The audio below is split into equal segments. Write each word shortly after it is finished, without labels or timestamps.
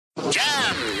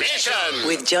Mission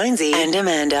with Jonesy and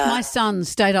Amanda. My son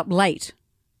stayed up late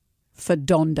for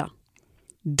Donda.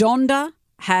 Donda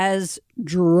has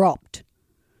dropped.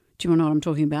 Do you want to know what I'm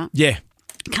talking about? Yeah.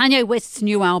 Kanye West's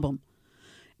new album.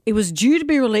 It was due to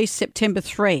be released September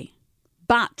 3,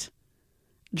 but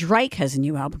Drake has a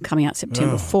new album coming out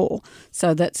September 4.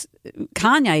 So that's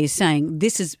Kanye is saying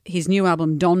this is his new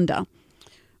album Donda,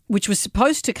 which was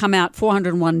supposed to come out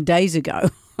 401 days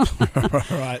ago.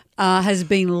 Right. Has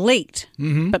been leaked,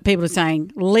 but people are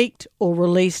saying leaked or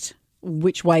released.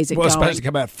 Which way is it Well, it's going? supposed to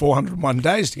come out 401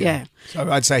 days ago. Yeah.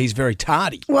 So I'd say he's very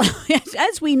tardy. Well,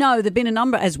 as we know, there've been a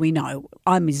number. As we know,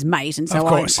 I'm his mate, and so Of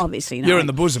course. I obviously know. You're in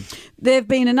the bosom. There've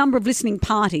been a number of listening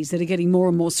parties that are getting more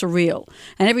and more surreal,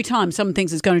 and every time someone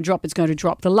thinks it's going to drop, it's going to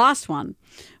drop. The last one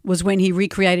was when he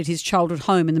recreated his childhood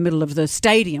home in the middle of the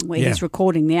stadium where he's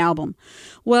recording the album.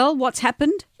 Well, what's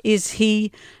happened is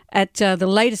he, at the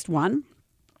latest one,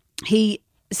 he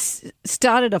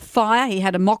started a fire. He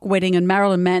had a mock wedding, and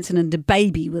Marilyn Manson and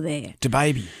DaBaby were there.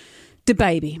 DaBaby.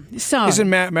 So Isn't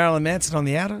Marilyn Manson on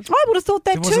the outer? I would have thought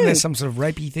that Wasn't too. there some sort of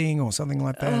rapey thing or something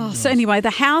like that? Oh, so anyway,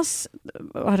 the house,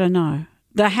 I don't know.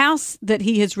 The house that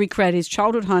he has recreated, his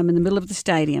childhood home in the middle of the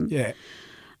stadium,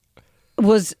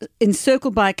 was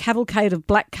encircled by a cavalcade of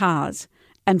black cars,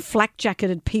 and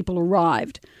flak-jacketed people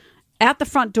arrived. Out the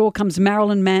front door comes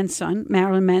Marilyn Manson,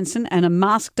 and a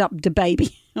masked-up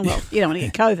DaBaby. Well, you don't want to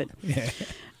get COVID.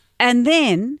 And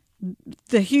then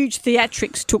the huge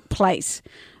theatrics took place.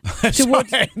 That's not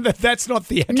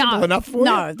theatrical enough for you?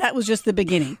 No, that was just the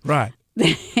beginning. Right.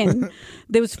 Then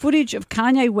there was footage of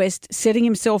Kanye West setting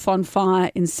himself on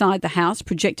fire inside the house,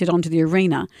 projected onto the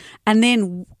arena, and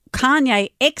then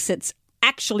Kanye exits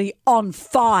actually on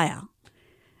fire.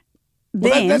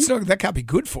 Well, that can't be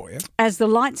good for you. As the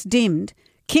lights dimmed,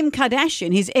 Kim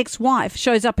Kardashian, his ex-wife,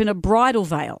 shows up in a bridal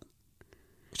veil.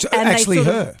 So And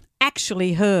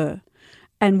actually her.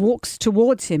 And walks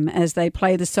towards him as they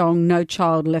play the song No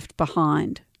Child Left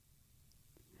Behind.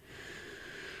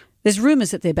 There's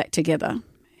rumours that they're back together.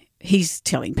 He's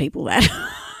telling people that.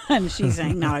 And she's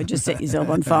saying, no, just set yourself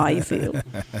on fire, you feel.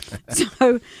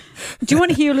 So, do you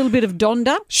want to hear a little bit of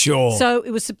Donda? Sure. So,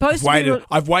 it was supposed to be...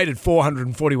 I've waited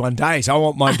 441 days. I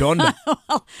want my Donda.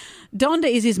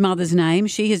 Donda is his mother's name.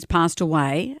 She has passed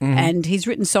away, and he's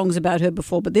written songs about her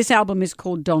before, but this album is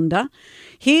called Donda.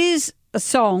 Here's a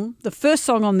song, the first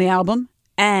song on the album,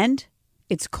 and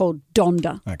it's called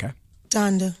Donda. Okay.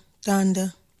 Donda,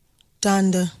 Donda,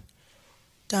 Donda.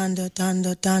 Donda,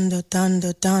 Donda, Donda,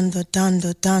 Donda, Donda, Donda,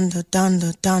 Donda, Donda,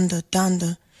 Donda,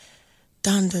 Donda.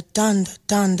 Donda, Donda,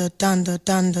 Donda, Donda,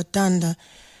 Donda, Donda.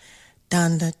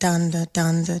 Donda, Donda,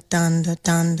 Donda, Donda,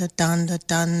 Donda, Donda,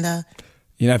 Donda.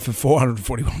 You know, for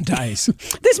 441 days.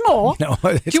 There's more. No,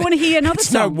 do you want to hear another it's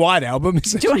song? It's no White Album,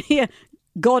 is it? Do you want to hear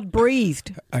God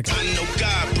Breathed? Okay. I know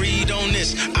God breathed on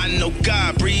this. I know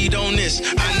God breathed on this.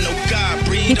 I know God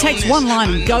breathed on this. He takes one line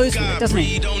and goes with it, doesn't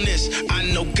he? I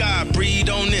know God breathed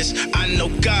on this. I know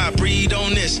God breathed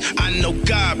on this. I know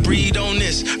God breathed on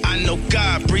this. I know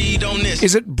God breathed on this.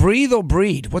 Is it breathe or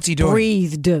breed? What's he doing?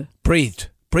 Breathed.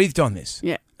 Breathed on this.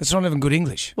 Yeah. It's not even good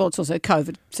English. Well, it's also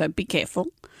COVID, so be careful.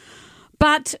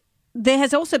 But there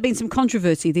has also been some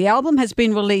controversy. The album has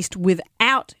been released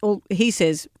without, or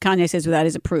Kanye says without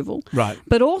his approval. Right.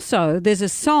 But also there's a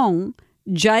song,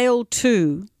 Jail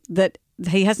 2, that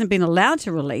he hasn't been allowed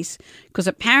to release because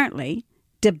apparently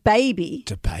DaBaby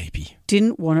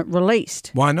didn't want it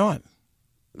released. Why not?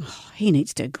 Oh, he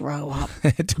needs to grow up.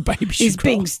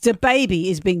 DaBaby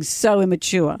is being so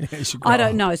immature. Yeah, I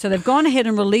don't know. So they've gone ahead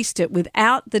and released it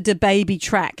without the DaBaby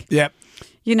track. Yep.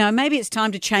 You know, maybe it's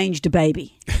time to change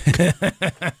DaBaby.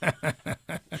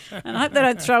 And I hope they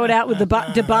don't throw it out with the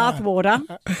bath water.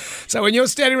 So when you're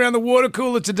standing around the water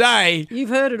cooler today... You've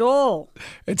heard it all.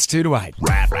 It's 2 to 8.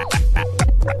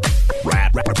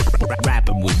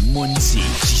 Rapping with Muncie.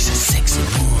 She's a sexy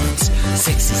Muns.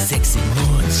 Sexy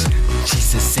Muns.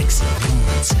 She's a sexy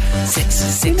Muns.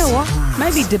 Sexy You know what?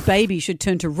 Maybe DaBaby should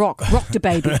turn to rock. Rock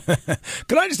DaBaby.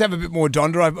 Could I just have a bit more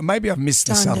Donda? Maybe I've missed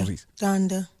the subtleties.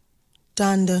 Donda,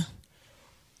 Donda.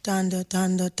 Donda,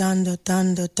 Donda, Donda,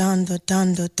 Donda, Donda, Donda,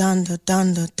 Donda,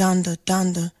 Donda, Donda,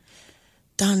 Donda.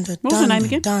 Donda, What was the name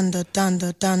again? Donda,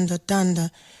 Donda, Donda,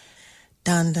 Donda.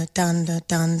 Donda, Donda,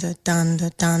 Donda, Donda,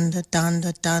 Donda,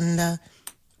 Donda, Donda.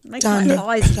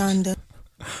 Donda.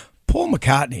 Paul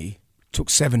McCartney took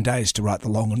 7 days to write The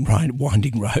Long and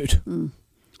Winding Road. Don't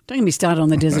get me started on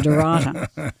the Desiderata.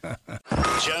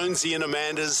 Jonesy and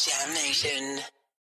Amanda's Jam Nation.